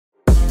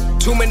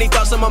Too many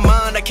thoughts on my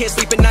mind, I can't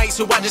sleep at night,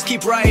 so I just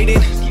keep writing.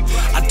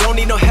 I don't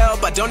need no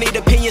help, I don't need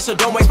opinions, so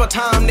don't waste my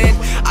time then.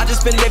 I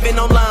just been living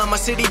online, my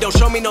city don't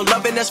show me no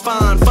love and that's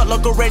fine. Fuck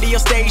local radio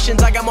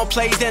stations, I got more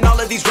plays than all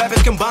of these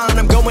rappers combined.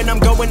 I'm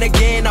going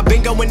again, I've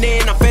been going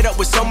in, I'm fed up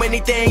with so many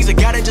things. I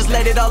gotta just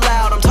let it all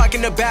out, I'm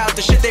talking about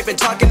the shit they've been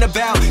talking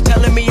about.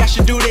 Telling me I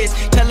should do this,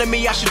 telling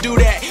me I should do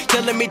that.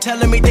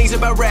 Telling me things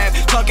about rap.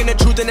 Talking the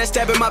truth and that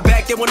stab in my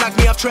back, they will knock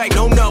me off track,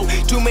 no.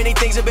 Too many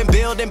things have been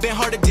building, been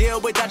hard to deal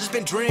with, I just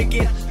been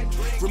drinking.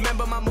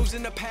 Remember my moves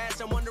in the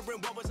past, I'm wondering